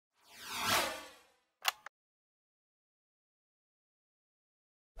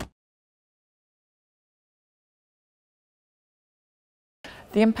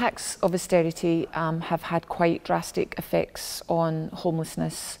The impacts of austerity have had quite drastic effects on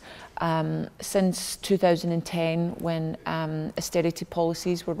homelessness. Since 2010, when austerity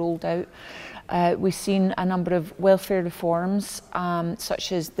policies were rolled out, we've seen a number of welfare reforms,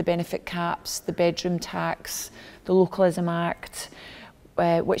 such as the benefit caps, the bedroom tax, the Localism Act,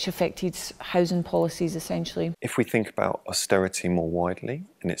 which affected housing policies essentially. If we think about austerity more widely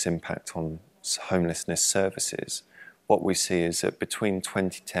and its impact on homelessness services, what we see is that between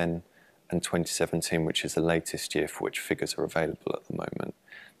 2010 and 2017, which is the latest year for which figures are available at the moment,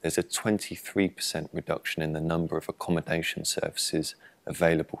 there's a 23% reduction in the number of accommodation services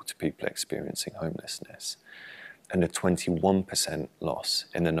available to people experiencing homelessness, and a 21% loss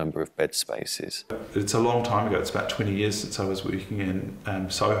in the number of bed spaces. It's a long time ago, it's about 20 years since I was working in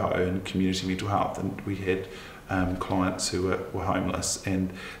Soho in community mental health, and we had clients who were homeless,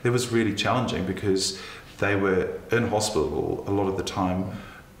 and it was really challenging because they were in hospital a lot of the time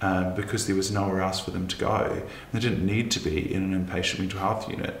because there was nowhere else for them to go. They didn't need to be in an inpatient mental health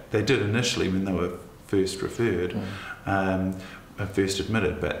unit. They did initially when they were first referred, first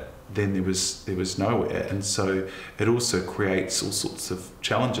admitted, but then there was nowhere, and so it also creates all sorts of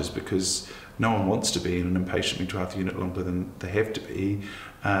challenges because no one wants to be in an inpatient mental health unit longer than they have to be,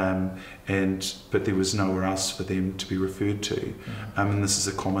 but there was nowhere else for them to be referred to, and this is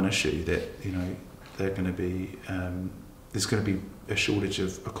a common issue that they're going to be there's going to be a shortage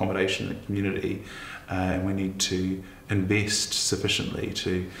of accommodation in the community, and we need to invest sufficiently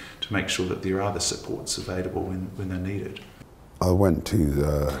to make sure that there are the supports available when they're needed. I went to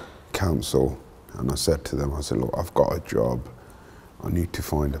the council and I said to them, I said, look, I've got a job, I need to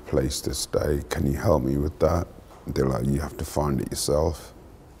find a place to stay, can you help me with that? They're like, you have to find it yourself.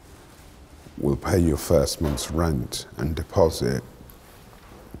 We'll pay your first month's rent and deposit,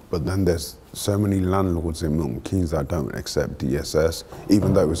 but then there's so many landlords in Milton Keynes that don't accept DSS,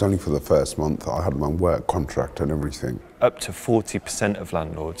 even though it was only for the first month. I had my work contract and everything. Up to 40% of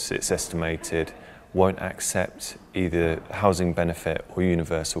landlords, it's estimated, won't accept either housing benefit or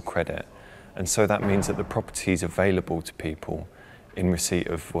universal credit. And so that means that the properties available to people in receipt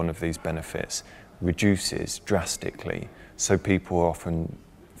of one of these benefits reduces drastically. So people are often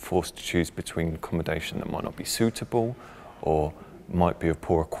forced to choose between accommodation that might not be suitable or might be of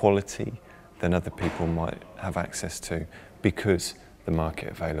poorer quality than other people might have access to because the market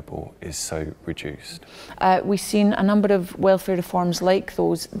available is so reduced. We've seen a number of welfare reforms like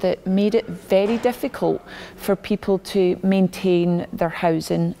those that made it very difficult for people to maintain their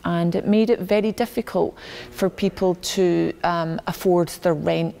housing, and it made it very difficult for people to afford their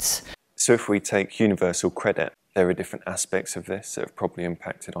rent. So if we take universal credit, there are different aspects of this that have probably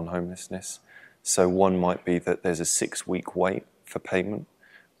impacted on homelessness. So one might be that there's a 6-week wait for payment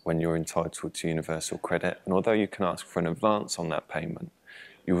when you're entitled to universal credit, and although you can ask for an advance on that payment,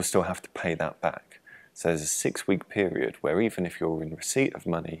 you will still have to pay that back. So there's a 6-week period where even if you're in receipt of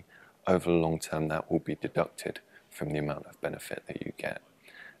money, over the long term that will be deducted from the amount of benefit that you get.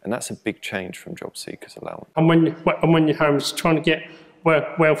 And that's a big change from job seekers allowance. And when you're homeless trying to get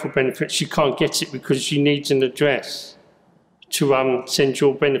welfare benefits, you can't get it because you need an address to send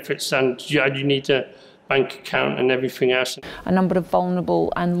your benefits, and you need a bank account and everything else. A number of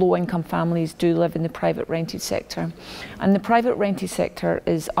vulnerable and low-income families do live in the private rented sector, and the private rented sector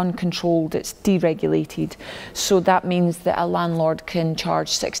is uncontrolled, it's deregulated, so that means that a landlord can charge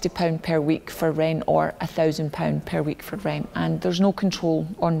 £60 per week for rent or £1,000 per week for rent, and there's no control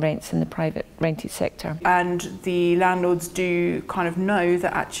on rents in the private rented sector. And the landlords do kind of know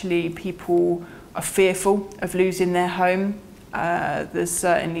that actually people are fearful of losing their home. There's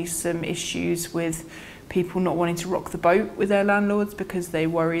certainly some issues with people not wanting to rock the boat with their landlords because they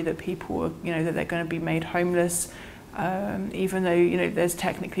worry that people are, that they're going to be made homeless. Even though, there's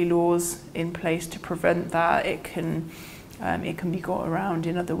technically laws in place to prevent that, it can be got around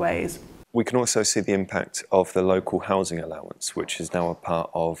in other ways. We can also see the impact of the local housing allowance, which is now a part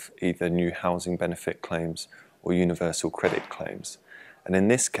of either new housing benefit claims or universal credit claims. And in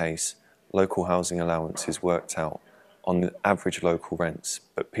this case, local housing allowance is worked out on the average local rents,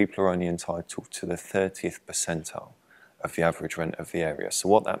 but people are only entitled to the 30th percentile of the average rent of the area. So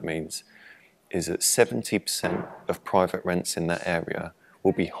what that means is that 70% of private rents in that area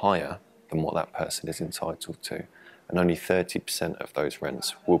will be higher than what that person is entitled to, and only 30% of those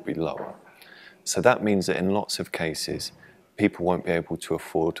rents will be lower. So that means that in lots of cases, people won't be able to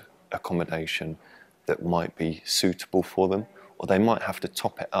afford accommodation that might be suitable for them, or they might have to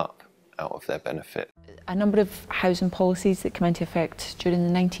top it up out of their benefit. A number of housing policies that came into effect during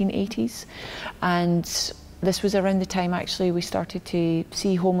the 1980s, and This was around the time actually we started to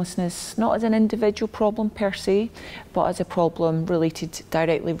see homelessness not as an individual problem per se, but as a problem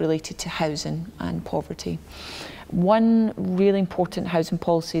directly related to housing and poverty. One really important housing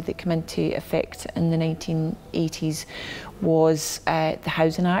policy that came into effect in the 1980s was the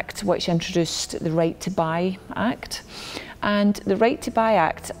Housing Act, which introduced the Right to Buy Act. And the Right to Buy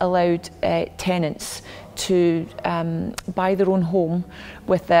Act allowed tenants to buy their own home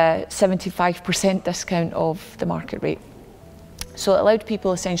with a 75% discount of the market rate. So it allowed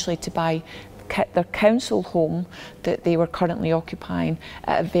people essentially to buy their council home that they were currently occupying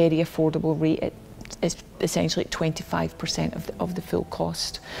at a very affordable rate. It's essentially 25% of the full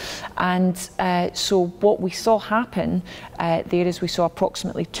cost. And so what we saw happen there is we saw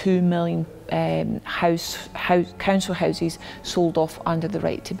approximately 2 million council houses sold off under the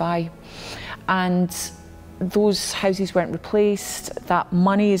Right to Buy. And those houses weren't replaced. That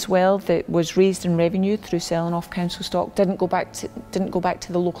money as well that was raised in revenue through selling off council stock didn't go back to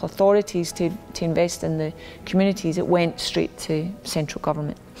the local authorities to invest in the communities. It went straight to central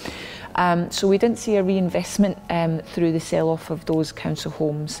government. So we didn't see a reinvestment through the sell-off of those council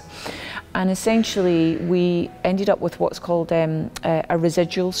homes. And essentially we ended up with what's called a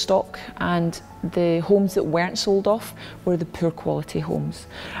residual stock, and the homes that weren't sold off were the poor quality homes.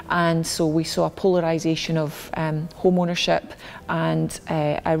 And so we saw a polarisation of home ownership and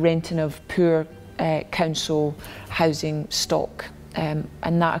a renting of poor council housing stock. And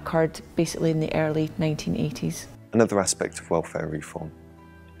that occurred basically in the early 1980s. Another aspect of welfare reform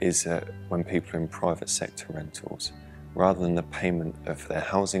is when people are in private sector rentals, rather than the payment of their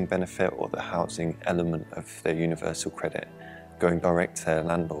housing benefit or the housing element of their universal credit going direct to their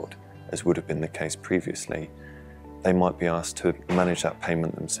landlord, as would have been the case previously, they might be asked to manage that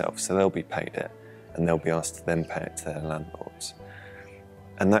payment themselves. So they'll be paid it and they'll be asked to then pay it to their landlords.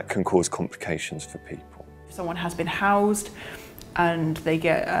 And that can cause complications for people. If someone has been housed and they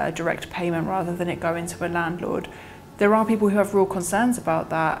get a direct payment rather than it going to a landlord, there are people who have real concerns about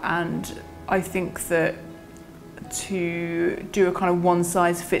that, and I think that to do a kind of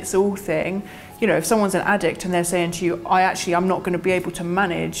one-size-fits-all thing, you know, if someone's an addict and they're saying to you, I'm not going to be able to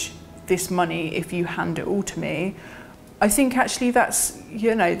manage this money if you hand it all to me, I think actually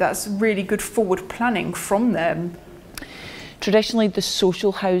that's really good forward planning from them. Traditionally, the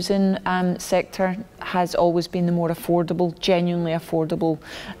social housing sector has always been the more affordable, genuinely affordable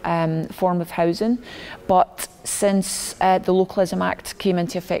form of housing. But since the Localism Act came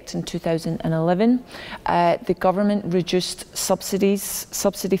into effect in 2011, the government reduced subsidy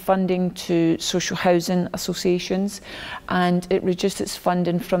funding to social housing associations, and it reduced its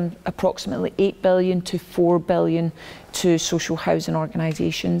funding from approximately 8 billion to 4 billion to social housing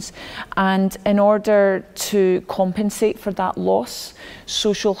organisations. And in order to compensate for that loss,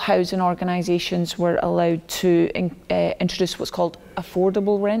 social housing organisations were allowed to introduce what's called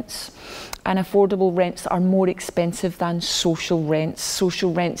affordable rents. And affordable rents are more expensive than social rents.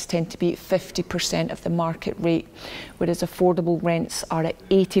 Social rents tend to be at 50% of the market rate, whereas affordable rents are at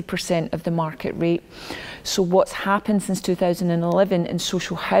 80% of the market rate. So what's happened since 2011 in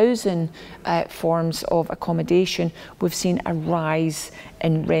social housing forms of accommodation, we've seen a rise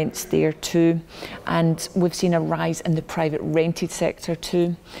in rents there too, and we've seen a rise in the private rented sector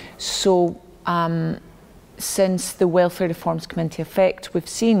too. So since the welfare reforms come into effect, we've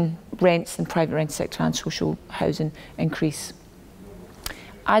seen rents in private rented sector and social housing increase.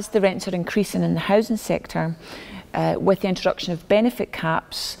 As the rents are increasing in the housing sector, with the introduction of benefit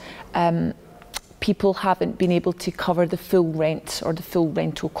caps, people haven't been able to cover the full rent or the full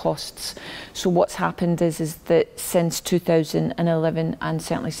rental costs. So what's happened is that since 2011 and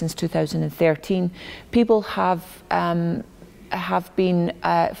certainly since 2013, people have been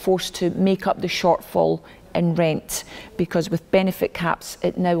forced to make up the shortfall in rent, because with benefit caps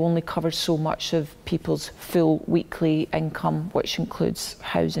it now only covers so much of people's full weekly income, which includes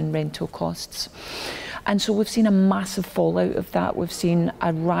housing rental costs. And so we've seen a massive fallout of that. We've seen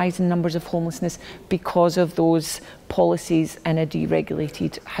a rise in numbers of homelessness because of those policies in a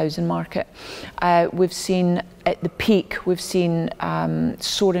deregulated housing market. We've seen at the peak, we've seen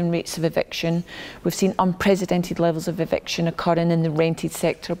soaring rates of eviction. We've seen unprecedented levels of eviction occurring in the rented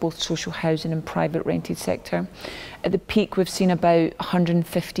sector, both social housing and private rented sector. At the peak, we've seen about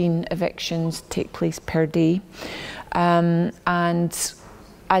 115 evictions take place per day. And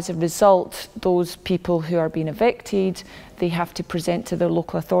as a result, those people who are being evicted, they have to present to their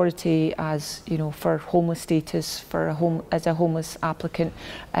local authority as, you know, for homeless status, as a homeless applicant,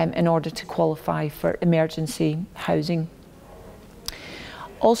 in order to qualify for emergency housing.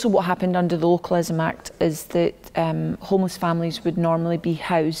 Also, what happened under the Localism Act is that homeless families would normally be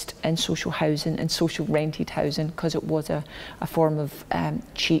housed in social housing and social rented housing, because it was a form of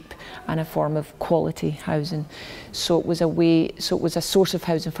cheap and a form of quality housing. So it was a source of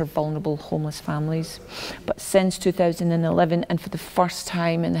housing for vulnerable homeless families. But since 2011, and for the first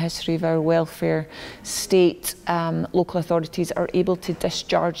time in the history of our welfare state, local authorities are able to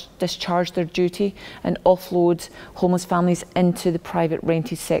discharge their duty and offload homeless families into the private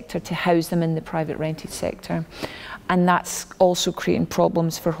rented sector, to house them in the private rented sector. And that's also creating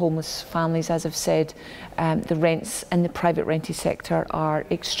problems for homeless families. As I've said, the rents in the private rented sector are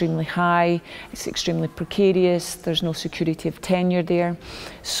extremely high, it's extremely precarious, there's no security of tenure there.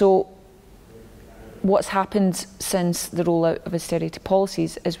 So what's happened since the rollout of austerity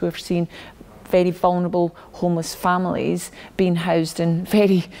policies is we've seen very vulnerable homeless families being housed in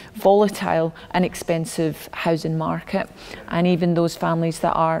very volatile and expensive housing market. And even those families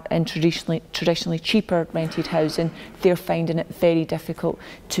that are in traditionally cheaper rented housing, they're finding it very difficult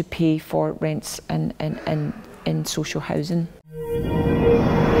to pay for rents in social housing.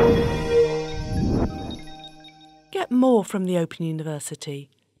 Get more from the Open University.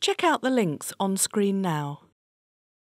 Check out the links on screen now.